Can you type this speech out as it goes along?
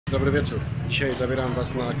Dobry wieczór. Dzisiaj zabieram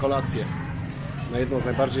Was na kolację na jedną z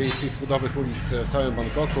najbardziej street foodowych ulic w całym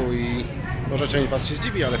Bangkoku i może część Was się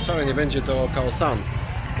zdziwi, ale wcale nie będzie to Khao San,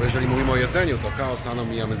 bo jeżeli mówimy o jedzeniu, to Khao San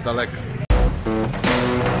omijamy z daleka.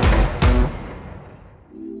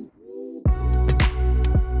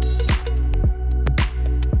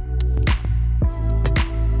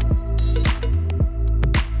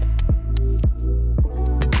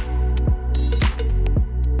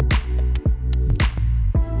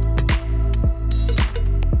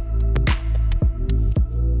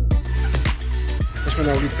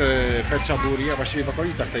 Na ulicy Petchaburi, a właściwie w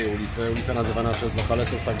okolicach tej ulicy. Ulica nazywana przez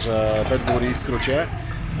lokalesów także Petchaburi w skrócie.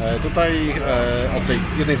 Tutaj od tej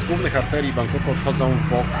jednej z głównych arterii Bangkoku odchodzą w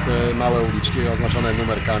bok małe uliczki oznaczone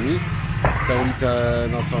numerkami. Te ulice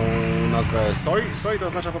nocą nazwę Soi. Soi to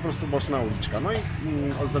oznacza po prostu boczna uliczka. No i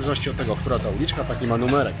w zależności od tego, która ta uliczka, taki ma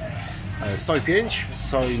numerek. Soi 5,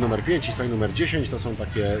 Soi numer 5 i Soi numer 10 to są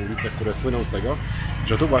takie ulice, które słyną z tego,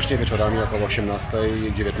 że tu właśnie wieczorami około 18,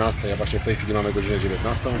 19, a właśnie w tej chwili mamy godzinę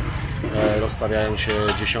 19, rozstawiają się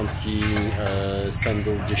dziesiątki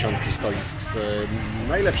standów, dziesiątki stoisk z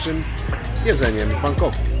najlepszym jedzeniem w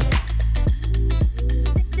Bangkoku.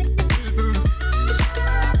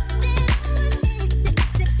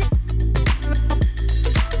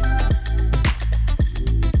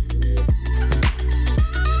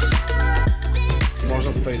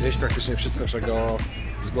 Można tutaj zjeść praktycznie wszystko, czego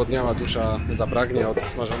zgłodniała dusza zapragnie, od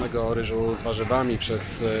smażonego ryżu z warzywami,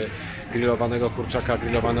 przez grillowanego kurczaka,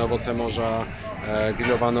 grillowane owoce morza,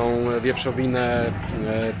 grillowaną wieprzowinę,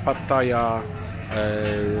 pad thaja,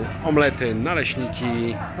 omlety,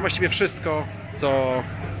 naleśniki, no właściwie wszystko, co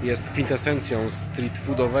jest kwintesencją street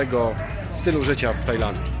foodowego stylu życia w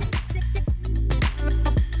Tajlandii.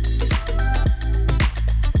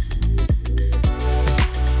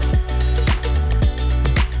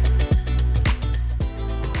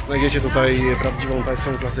 Znajdziecie tutaj prawdziwą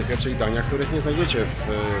tajską klasykę, czyli dania, których nie znajdziecie w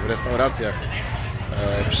restauracjach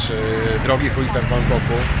przy drogich ulicach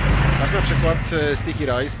Bangkoku. Tak na przykład sticky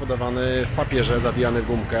rice podawany w papierze, zawijany w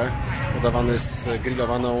gumkę, podawany z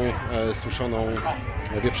grillowaną, suszoną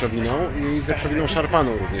wieprzowiną i z wieprzowiną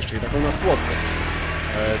szarpaną również, czyli taką na słodko.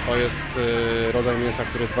 To jest rodzaj mięsa,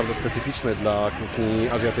 który jest bardzo specyficzny dla kuchni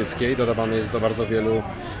azjatyckiej. Dodawany jest do bardzo wielu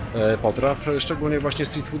potraw, szczególnie właśnie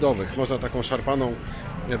street foodowych. Można taką szarpaną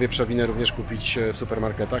wieprzowinę również kupić w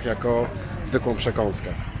supermarketach jako zwykłą przekąskę.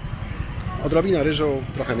 Odrobina ryżu,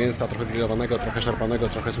 trochę mięsa, trochę grillowanego, trochę szarpanego,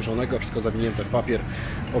 trochę suszonego, wszystko zawinięte w papier,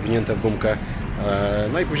 owinięte w gumkę.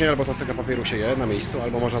 No i później albo to z tego papieru się je na miejscu,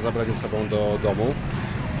 albo można zabrać ze sobą do domu.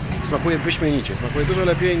 Smakuje wyśmienicie, smakuje dużo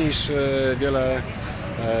lepiej niż wiele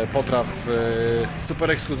potraw w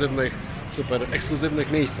super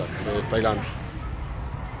ekskluzywnych miejscach w Tajlandii.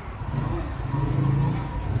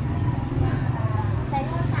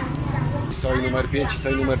 Soi numer 5 i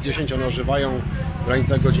Soi numer 10, one ożywają w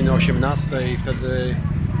granicach godziny 18 i wtedy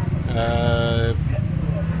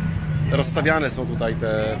rozstawiane są tutaj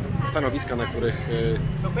te stanowiska, na których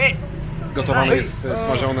gotowane jest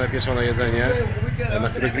smażone, pieczone jedzenie, na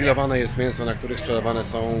których grillowane jest mięso, na których sprzedawane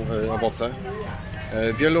są owoce.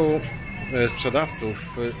 Wielu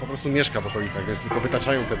sprzedawców po prostu mieszka w okolicach, więc tylko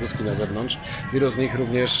wytaczają te wózki na zewnątrz. Wielu z nich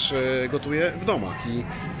również gotuje w domach i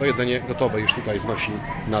to jedzenie gotowe już tutaj znosi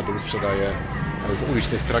na dół, sprzedaje z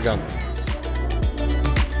ulicznych straganów.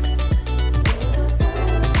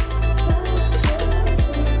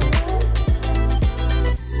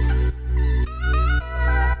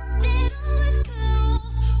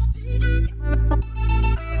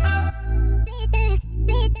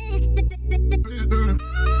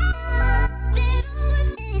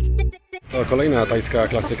 To kolejna tajska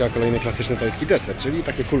klasyka, kolejny klasyczny tajski deser, czyli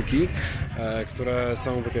takie kulki, które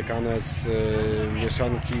są wypiekane z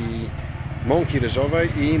mieszanki mąki ryżowej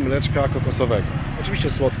i mleczka kokosowego. Oczywiście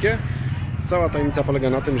słodkie. Cała tajemnica polega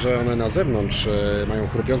na tym, że one na zewnątrz mają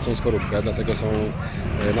chrupiącą skorupkę, dlatego są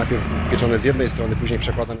najpierw pieczone z jednej strony, później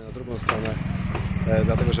przekładane na drugą stronę,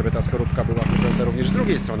 dlatego żeby ta skorupka była chrupiąca również z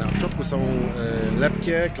drugiej strony, a w środku są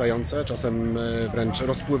lepkie, klejące, czasem wręcz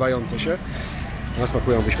rozpływające się. One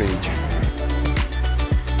smakują wyśmienicie.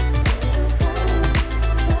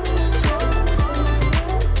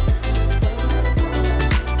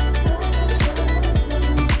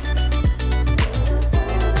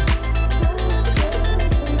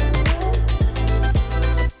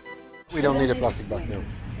 We don't need a plastic bag now.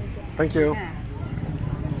 Thank you.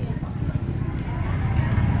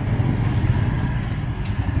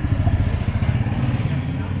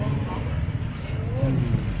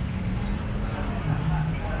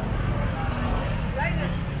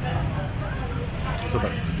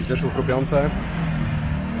 Super. I też chrupiące,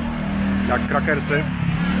 jak krakersy.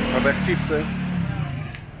 albo jak chipsy.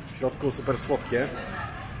 W środku super słodkie.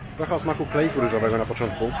 Trochę o smaku kleiku ryżowego na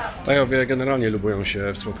początku. Tajowie generalnie lubują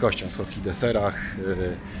się w słodkościach, słodkich deserach,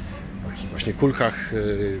 takich właśnie kulkach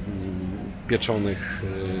pieczonych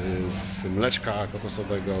z mleczka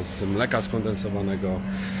kokosowego, z mleka skondensowanego,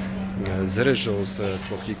 z ryżu, z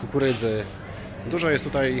słodkiej kukurydzy. Dużo jest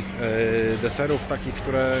tutaj deserów takich,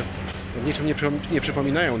 które w niczym nie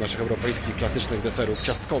przypominają naszych europejskich klasycznych deserów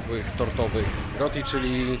ciastkowych, tortowych. Roti,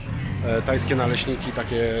 czyli tajskie naleśniki,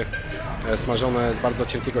 takie smażone z bardzo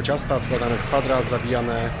cienkiego ciasta, składane w kwadrat,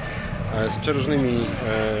 zawijane z przeróżnymi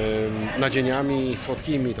nadzieniami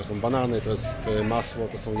słodkimi. To są banany, to jest masło,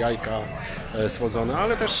 to są jajka słodzone,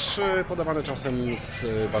 ale też podawane czasem z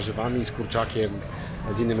warzywami, z kurczakiem,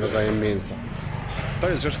 z innym rodzajem mięsa. To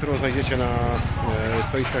jest rzecz, którą znajdziecie na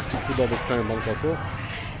stoiskach street foodowych w całym Bangkoku.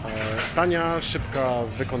 Tania, szybka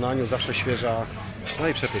w wykonaniu, zawsze świeża, no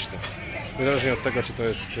i przepyszna. Niezależnie od tego, czy to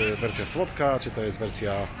jest wersja słodka, czy to jest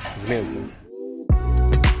wersja z mięsem.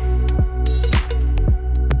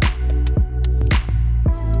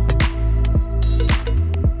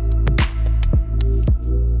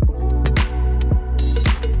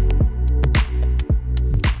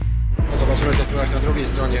 Zobaczymy, co słychać na drugiej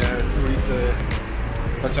stronie ulicy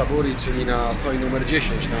Petchaburi, czyli na Soi numer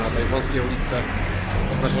 10, na tej wąskiej ulicy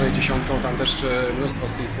oznaczonej 10. Tam też mnóstwo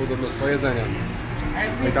street foodu, mnóstwo jedzenia.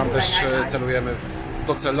 No i tam też celujemy w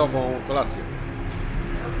docelową kolację.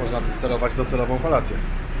 Można celować w docelową kolację.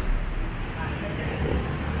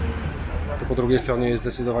 Tu po drugiej stronie jest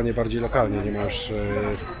zdecydowanie bardziej lokalnie, nie ma już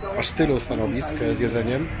aż tylu stanowisk z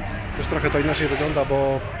jedzeniem. Też trochę to inaczej wygląda,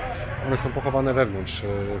 bo one są pochowane wewnątrz.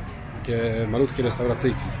 Takie malutkie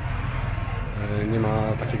restauracyjki. Nie ma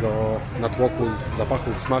takiego natłoku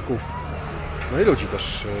zapachów, smaków. No i ludzi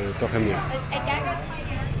też trochę mniej.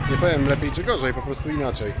 Nie powiem lepiej czy gorzej, po prostu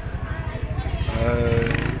inaczej.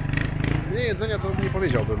 Nie jedzenia to nie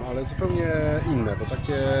powiedziałbym, ale zupełnie inne, bo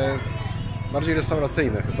takie bardziej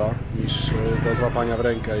restauracyjne chyba, niż do złapania w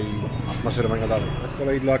rękę i maszerowania dalej. A z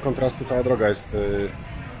kolei dla kontrastu cała droga jest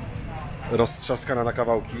roztrzaskana na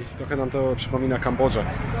kawałki. Trochę nam to przypomina Kambodżę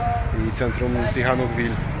i centrum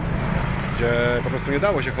Sihanoukville, gdzie po prostu nie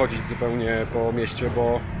dało się chodzić zupełnie po mieście,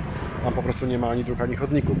 bo tam po prostu nie ma ani dróg, ani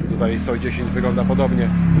chodników. I tutaj Soi 10 wygląda podobnie,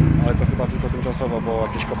 ale to chyba tylko tymczasowo, bo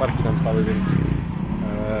jakieś koparki tam stały, więc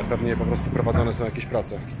pewnie po prostu prowadzone są jakieś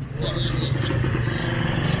prace.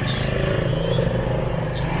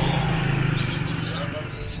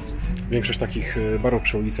 Większość takich barów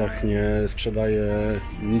przy ulicach nie sprzedaje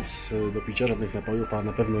nic do picia, żadnych napojów, a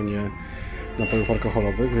na pewno nie napojów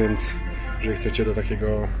alkoholowych, więc jeżeli chcecie do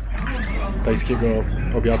takiego tajskiego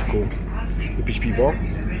obiadku kupić piwo,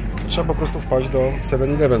 to trzeba po prostu wpaść do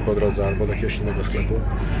 7-Eleven po drodze albo do jakiegoś innego sklepu.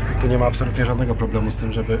 Tu nie ma absolutnie żadnego problemu z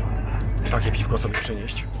tym, żeby takie piwko sobie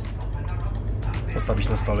przynieść, postawić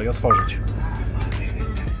na stole i otworzyć.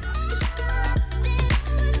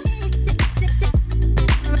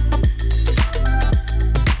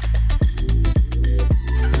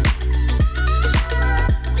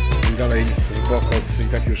 Im dalej w bok od i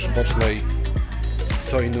tak już bocznej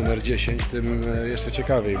Soi numer 10, tym jeszcze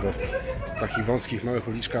ciekawiej, bo w takich wąskich, małych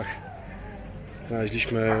uliczkach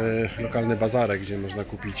znaleźliśmy lokalny bazarek, gdzie można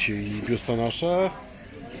kupić i biustonosze,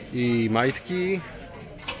 i majtki,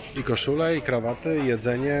 i koszule, i krawaty, i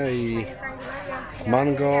jedzenie, i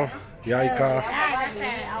mango, jajka.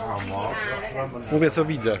 Mówię, co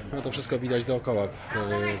widzę. No to wszystko widać dookoła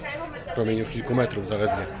w promieniu kilku metrów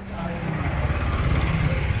zaledwie.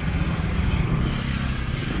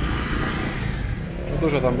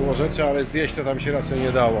 Dużo tam było rzeczy, ale zjeść to tam się raczej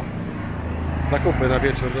nie dało. Zakupy na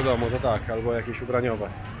wieczór do domu to tak, albo jakieś ubraniowe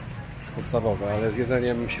podstawowe, ale z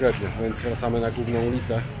jedzeniem średnio, więc wracamy na główną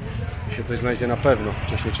ulicę. Tu się coś znajdzie na pewno,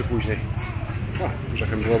 wcześniej czy później.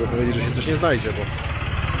 Grzechem byłoby powiedzieć, że się coś nie znajdzie,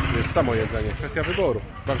 bo jest samo jedzenie, kwestia wyboru.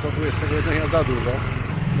 W Bangkoku jest tego jedzenia za dużo,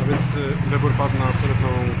 no więc wybór padł na absolutną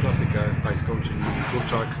klasykę tajską, czyli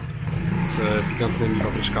kurczak z pikantnymi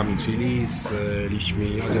papryczkami chili, z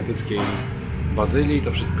liśćmi azjatyckiej bazylii,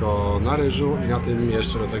 to wszystko na ryżu i na tym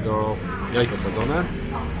jeszcze do tego jajko sadzone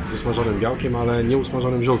z usmażonym białkiem, ale nie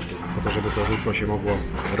usmażonym żółtkiem, po to, żeby to żółtko się mogło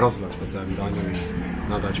rozlać po całym daniu i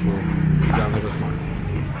nadać mu idealnego smaku.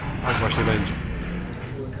 Tak właśnie będzie.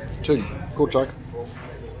 Czyli kurczak,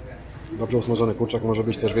 dobrze usmażony kurczak, może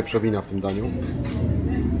być też wieprzowina w tym daniu.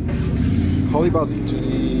 Holy basil,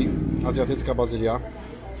 czyli azjatycka bazylia.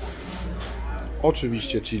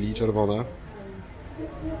 Oczywiście chili czerwone.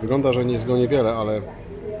 Wygląda, że nie jest go niewiele, ale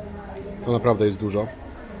to naprawdę jest dużo.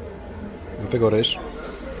 Do tego ryż.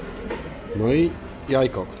 No i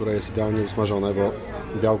jajko, które jest idealnie usmażone, bo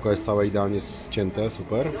Białko jest całe idealnie ścięte,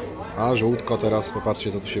 super. A żółtko teraz,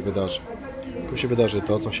 popatrzcie co tu się wydarzy. Tu się wydarzy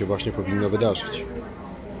to, co się właśnie powinno wydarzyć.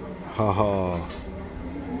 Haha.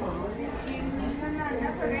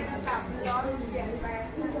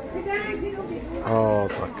 O,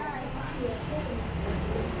 tak.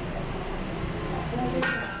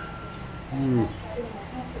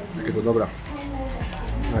 Jakie to dobra.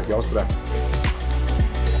 Jakie ostre.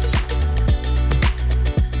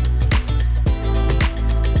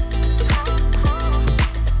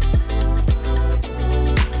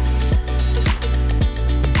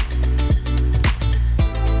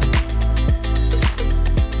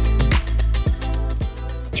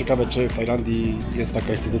 Ciekawe, czy w Tajlandii jest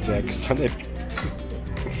taka instytucja jak sanepid.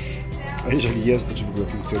 A jeżeli jest, to czy w ogóle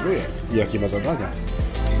funkcjonuje i jakie ma zadania?